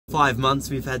5 months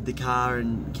we've had the car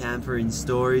and camper in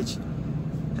storage,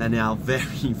 and our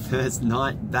very first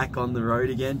night back on the road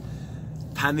again.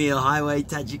 Pamir Highway,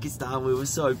 Tajikistan, we were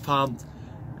so pumped,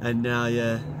 and now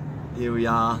yeah, here we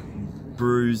are,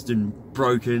 bruised and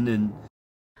broken. And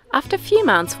after a few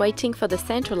months waiting for the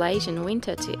Central Asian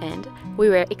winter to end, we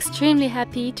were extremely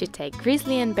happy to take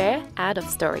Grizzly and Bear out of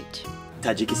storage.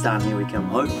 Tajikistan, here we come,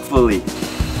 hopefully.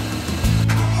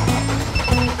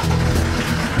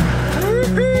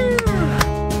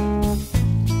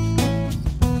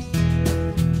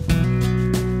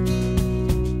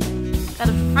 Got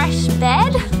a fresh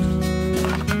bed.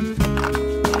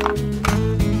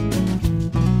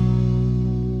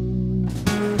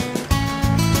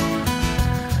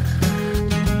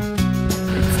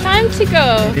 It's time to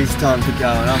go. It is time to go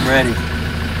and I'm ready.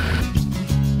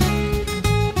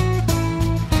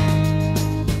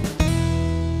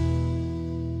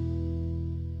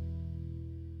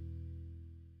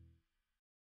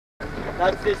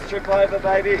 That's this trip over,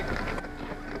 baby.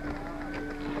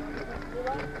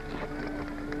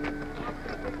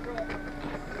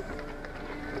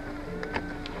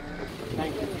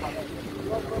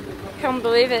 Can't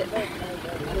believe it.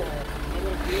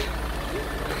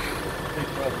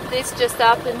 This just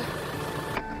happened.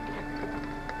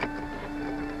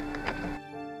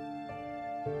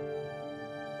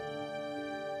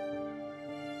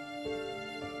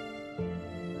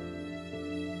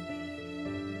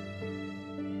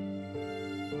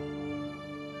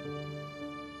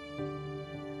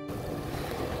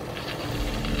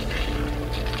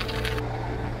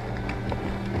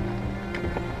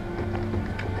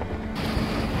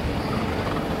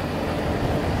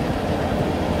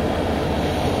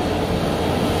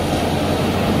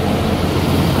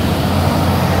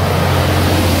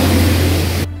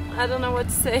 I don't know what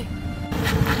to say.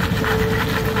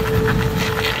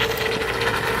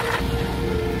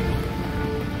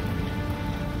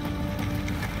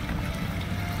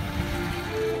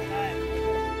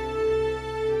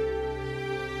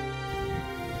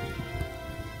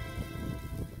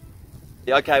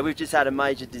 Okay, we've just had a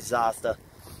major disaster.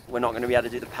 We're not going to be able to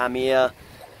do the Pamir.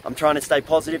 I'm trying to stay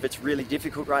positive. It's really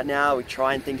difficult right now. We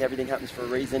try and think everything happens for a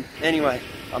reason. Anyway,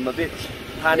 I'm a bit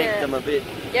panicked. Yeah. I'm a bit...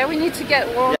 Yeah, we need to get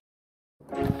warm.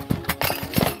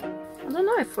 I don't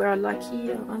know if we're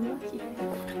lucky or unlucky.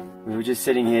 We were just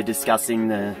sitting here discussing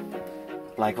the...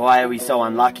 Like, why are we so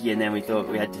unlucky? And then we thought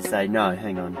we had to say, no,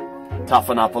 hang on.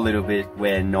 Toughen up a little bit.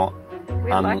 We're not...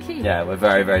 We're lucky. Yeah, we're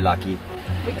very, very lucky.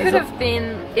 We could have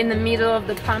been in the middle of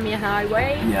the Pamir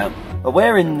Highway. Yeah. But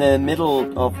we're in the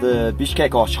middle of the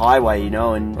Bishkek Highway, you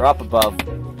know, and we're up above...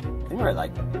 I think we're at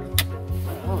like...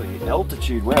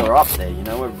 altitude where we're up there, you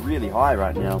know, we're really high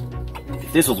right now.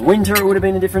 If this was winter, it would have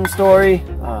been a different story.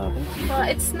 Well,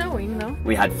 it's snowing though.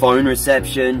 We had phone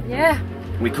reception. Yeah.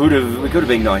 We could have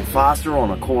been going faster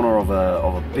on a corner of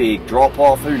a big drop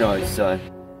off. Who knows? So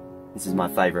this is my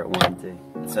favourite one too.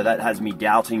 So that has me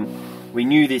doubting. We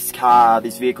knew this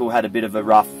vehicle had a bit of a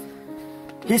rough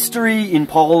history in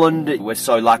Poland. We're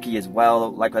so lucky as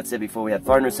well. Like I said before, we had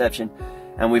phone reception,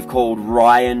 and we've called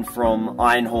Ryan from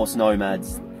Iron Horse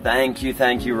Nomads. Thank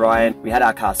you, Ryan. We had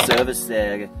our car serviced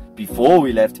there before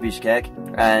we left Bishkek,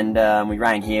 and we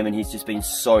rang him, and he's just been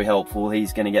so helpful.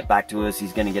 He's going to get back to us.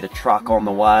 He's going to get a truck on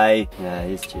the way. Yeah,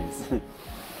 he's cheers.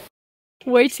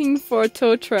 Waiting for a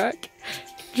tow truck,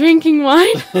 drinking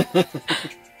wine,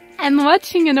 and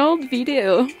watching an old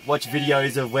video. Watch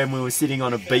videos of when we were sitting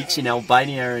on a beach in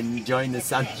Albania and enjoying the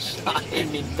sunshine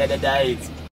in better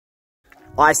days.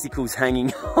 Icicles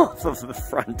hanging off of the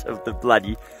front of the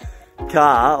bloody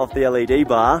car, off the LED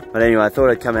bar. But anyway, I thought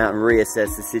I'd come out and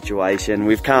reassess the situation.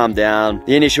 We've calmed down.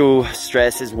 The initial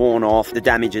stress is worn off. The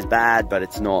damage is bad, but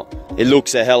it's not. It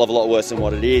looks a hell of a lot worse than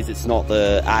what it is. It's not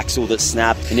the axle that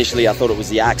snapped. Initially I thought it was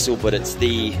the axle, but it's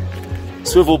the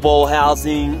swivel ball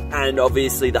housing, and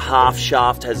obviously the half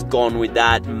shaft has gone with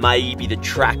that. Maybe the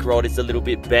track rod is a little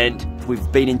bit bent.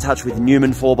 We've been in touch with Newman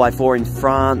 4x4 in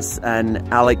France, and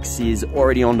Alex is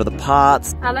already onto the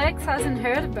parts. Alex hasn't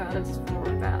heard about us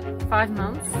for about 5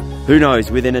 months. Who knows,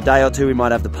 within a day or two we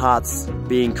might have the parts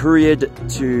being couriered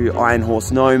to Iron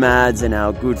Horse Nomads, and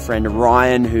our good friend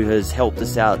Ryan, who has helped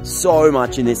us out so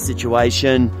much in this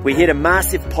situation. We hit a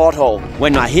massive pothole.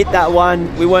 When I hit that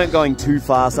one, we weren't going too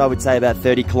fast. I would say about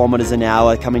 30 kilometers an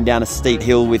hour, coming down a steep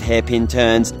hill with hairpin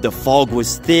turns. The fog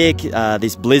was thick.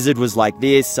 This blizzard was like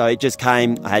this, so it just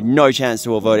came. I had no chance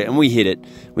to avoid it, and we hit it.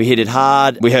 We hit it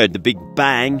hard. We heard the big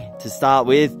bang to start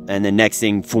with, and then next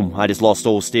thing, boom, I just lost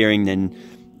all steering. Then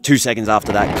 2 seconds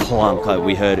after that, clunk,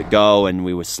 we heard it go, and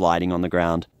we were sliding on the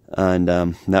ground, and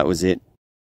that was it.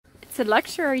 It's a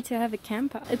luxury to have a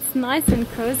camper. It's nice and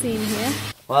cozy in here.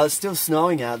 Well, it's still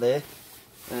snowing out there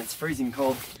and it's freezing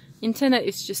cold. Internet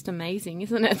is just amazing,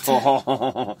 isn't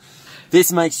it?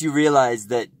 This makes you realise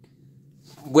that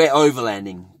we're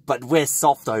overlanding, but we're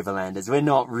soft overlanders. We're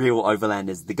not real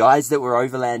overlanders. The guys that were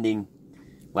overlanding,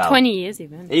 well, 20 years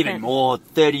even more,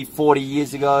 30, 40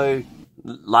 years ago,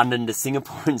 London to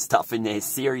Singapore and stuff in their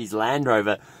series Land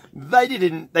Rover,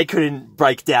 they couldn't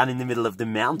break down in the middle of the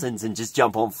mountains and just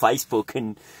jump on Facebook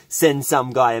and send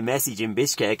some guy a message in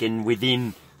Bishkek, and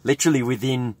literally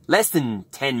within less than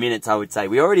 10 minutes, I would say,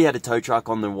 we already had a tow truck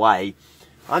on the way.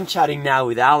 I'm chatting now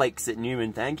with Alex at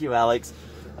Newman. Thank you, Alex.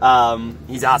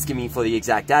 He's asking me for the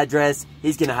exact address.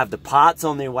 He's going to have the parts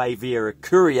on their way via a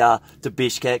courier to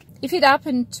Bishkek. If it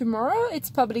happened tomorrow, it's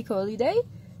public holiday,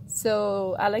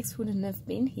 so Alex wouldn't have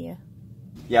been here.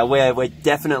 Yeah, we're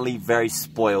definitely very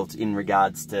spoilt in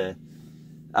regards to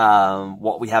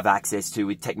what we have access to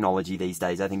with technology these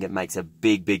days. I think it makes a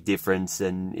big difference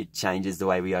and it changes the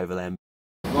way we overland.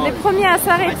 Les premiers à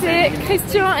s'arrêter,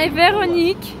 Christian et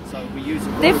Véronique,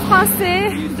 des Français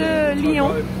de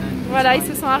Lyon. Voilà, ils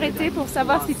se sont arrêtés pour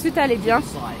savoir si tout allait bien.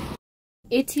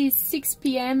 It is 6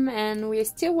 p.m. and we're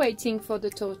still waiting for the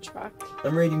tow truck.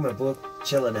 I'm reading my book,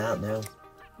 chilling out now.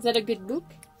 Is that a good book?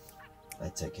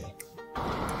 That's okay.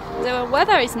 The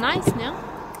weather is nice now.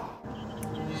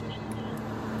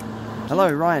 Hello,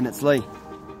 Ryan, it's Lee.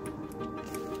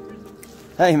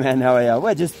 Hey man, how are you?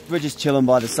 We're just chilling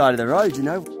by the side of the road, you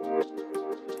know.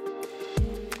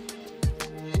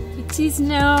 It is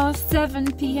now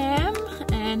 7 p.m.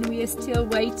 and we are still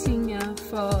waiting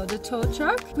for the tow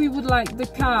truck. We would like the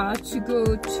car to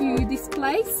go to this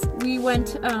place. We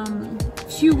went a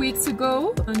few weeks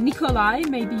ago. Nikolai,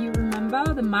 maybe you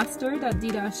remember, the master that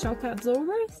did our shock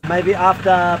absorbers. Maybe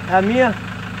after Pamir,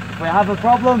 if we have a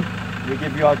problem, we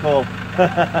give you a call.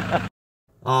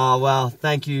 Oh, well,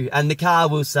 thank you. And the car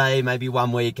will say maybe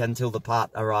 1 week until the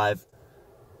part arrive.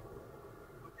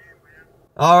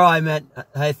 Alright, man.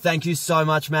 Hey, thank you so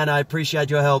much, man. I appreciate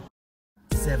your help.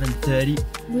 7:30.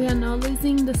 We are now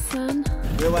losing the sun.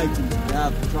 We're waiting. We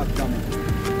have the truck coming.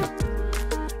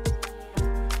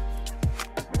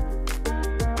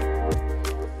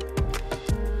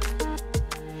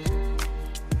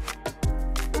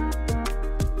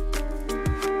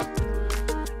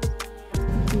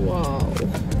 Wow.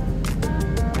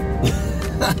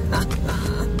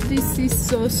 This is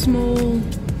so small.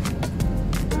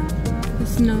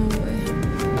 There's no way.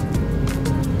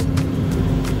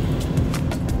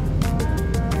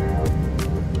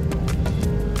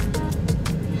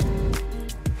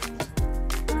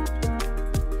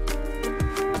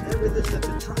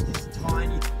 The truck is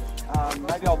tiny.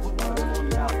 Maybe I'll put one on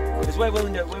the out because we're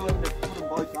willing to put them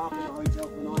both up in the hotel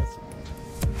for nice.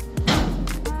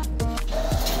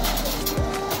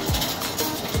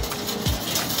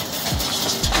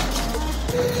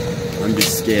 I'm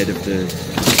just scared of the...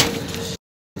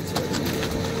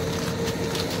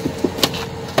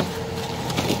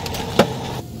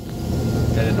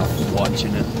 Better not be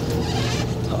watching it.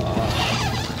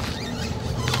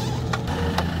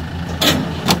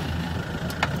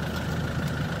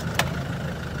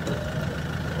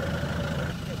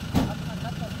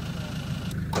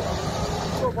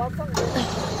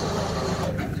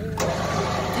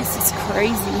 This is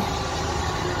crazy.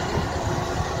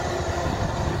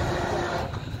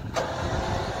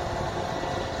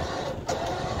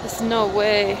 There's no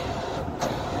way.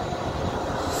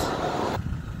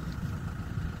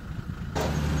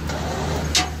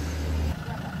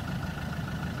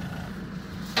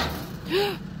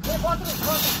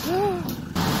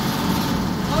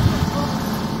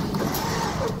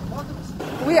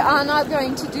 We are not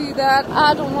going to do that.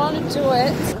 I don't want to do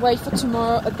it. Wait for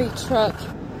tomorrow, a big truck.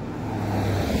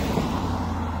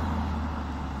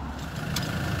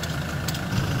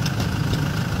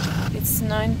 It's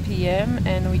 9 p.m.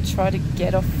 and we try to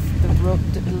get off the road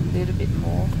a little bit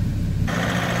more.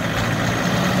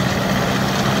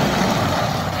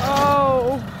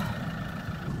 Oh!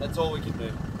 That's all we can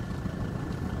do.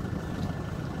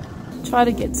 Try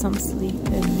to get some sleep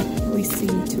and we see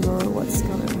tomorrow what's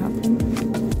gonna happen.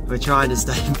 We're trying to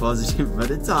stay positive,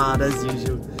 but it's hard as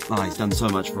usual. Oh, he's done so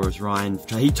much for us, Ryan.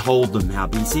 He told them how,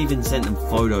 he's even sent them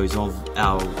photos of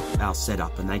our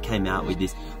setup, and they came out with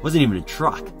this. It wasn't even a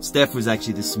truck. Steph was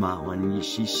actually the smart one.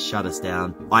 She shut us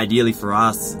down. Ideally for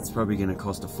us, it's probably going to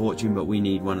cost a fortune, but we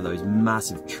need one of those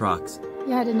massive trucks.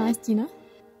 You had a nice dinner?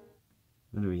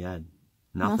 What do we had?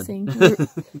 Nothing.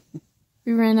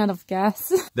 We ran out of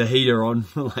gas. The heater on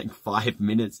for like 5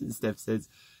 minutes, and Steph says,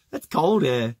 "That's cold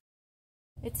air."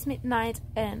 It's midnight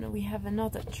and we have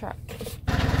another truck.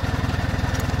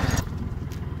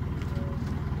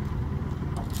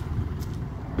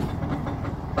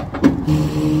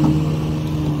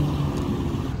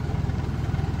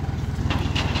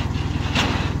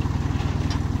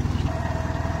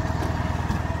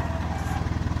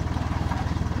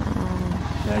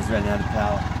 No, he's running out of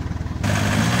power.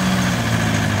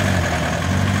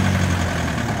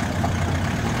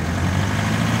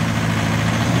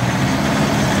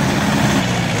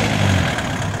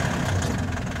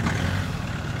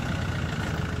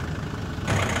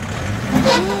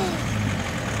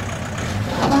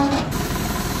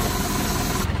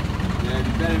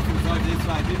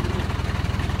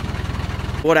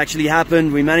 What actually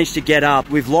happened, we managed to get up.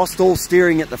 We've lost all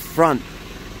steering at the front.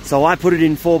 So I put it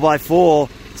in 4x4,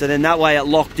 so then that way it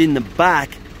locked in the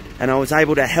back and I was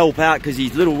able to help out because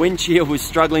his little windshield was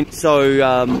struggling. So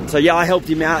yeah, I helped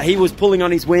him out. He was pulling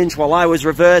on his winch while I was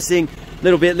reversing,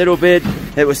 little bit.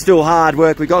 It was still hard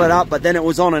work. We got it up, but then it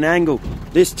was on an angle.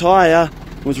 This tire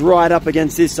was right up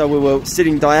against this, so we were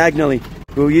sitting diagonally.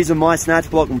 We were using my snatch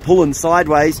block and pulling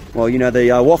sideways. Well, you know,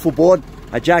 the waffle board.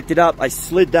 I jacked it up, I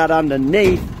slid that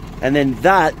underneath, and then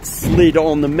that slid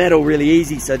on the metal really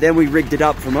easy. So then we rigged it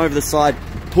up from over the side,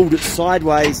 pulled it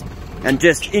sideways, and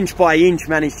just inch by inch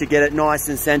managed to get it nice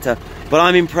and center. But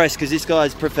I'm impressed because this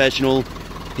guy's professional.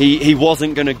 He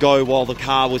wasn't going to go while the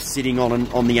car was sitting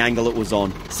on the angle it was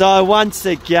on. So once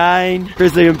again,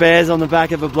 Grizzly and Bear's on the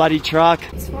back of a bloody truck.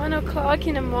 It's 1 o'clock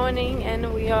in the morning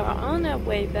and we are on our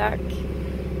way back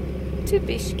to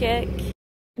Bishkek.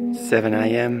 7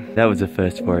 AM. That was a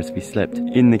first for us. We slept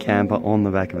in the camper on the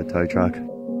back of a tow truck.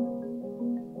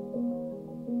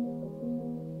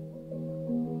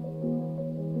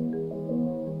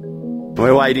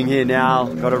 We're waiting here now.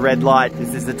 Got a red light.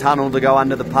 This is the tunnel to go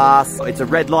under the pass. It's a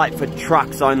red light for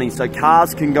trucks only, so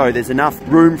cars can go. There's enough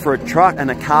room for a truck and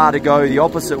a car to go the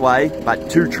opposite way, but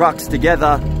 2 trucks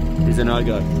together is a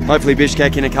no-go. Hopefully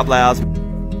Bishkek in a couple of hours.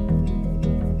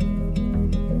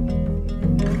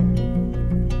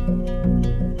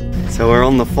 So we're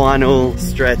on the final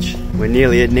stretch. We're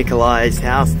nearly at Nikolai's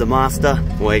house, the master.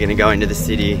 We're gonna go into the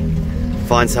city,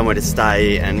 find somewhere to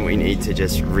stay, and we need to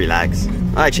just relax.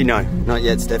 Actually, no, not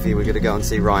yet, Steffi. We're gonna go and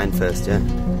see Ryan first, yeah?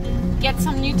 Get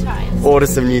some new tires. Order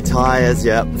some new tires,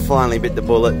 yeah. Finally bit the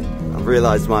bullet. I've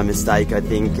realized my mistake, I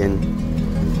think,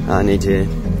 and I need to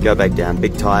go back down.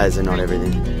 Big tires and not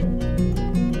everything.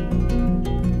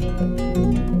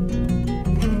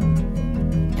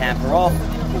 Camper off,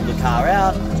 pull the car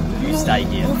out. You stay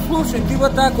here. Слушай, ты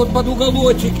вот так вот под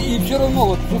уголочек и все равно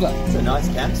вот сюда. It's a nice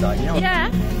campsite, you know.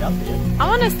 Yeah. I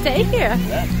want to stay here.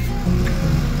 Yeah.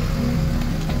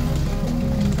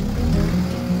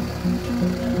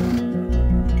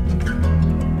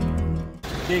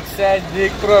 Big size,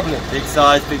 big problem. Big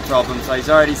size, big problem. So he's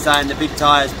already saying the big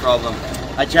tires problem.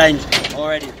 I changed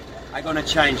already. I'm gonna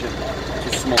change it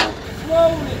to small.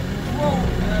 Slowly, slowly.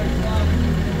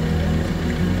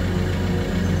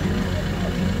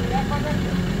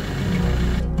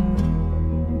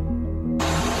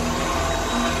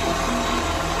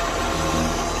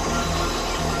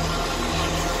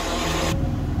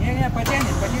 Не,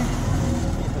 потянет, потянет.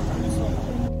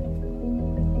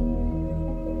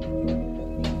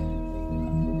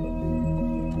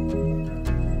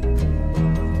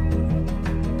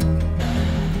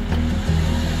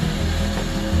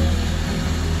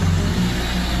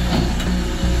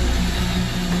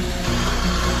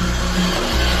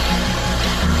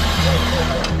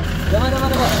 Давай, давай,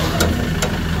 давай.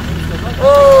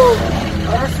 О,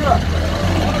 хорошо.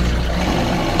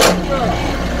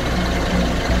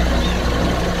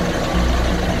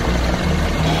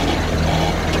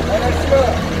 Хорошо.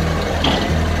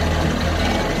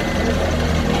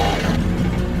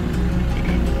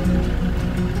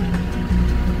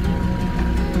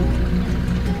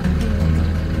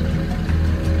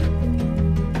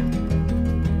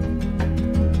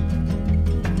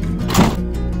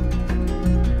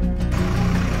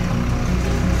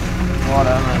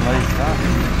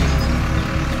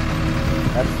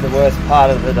 That's the worst part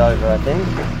of it over, I think.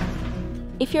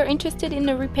 If you're interested in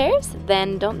the repairs,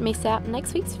 then don't miss out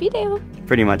next week's video.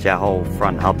 Pretty much our whole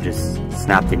front hub just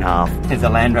snapped in half. There's a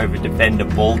Land Rover Defender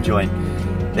ball joint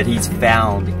that he's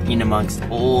found in amongst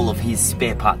all of his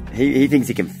spare parts. He thinks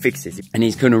he can fix this, and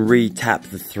he's gonna re-tap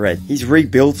the thread. He's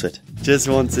rebuilt it. Just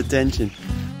wants attention.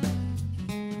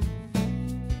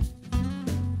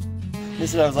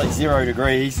 Yesterday was like 0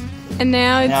 degrees. And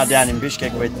now Now down in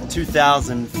Bishkek we're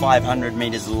 2,500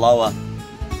 meters lower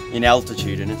in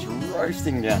altitude and it's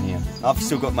roasting down here. I've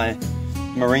still got my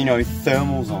merino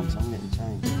thermals on, so I'm getting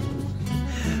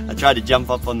changed. I tried to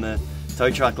jump up on the tow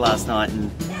truck last night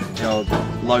and, you know,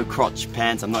 low crotch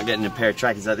pants. I'm not getting a pair of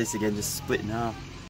trackies like this again, just split in half.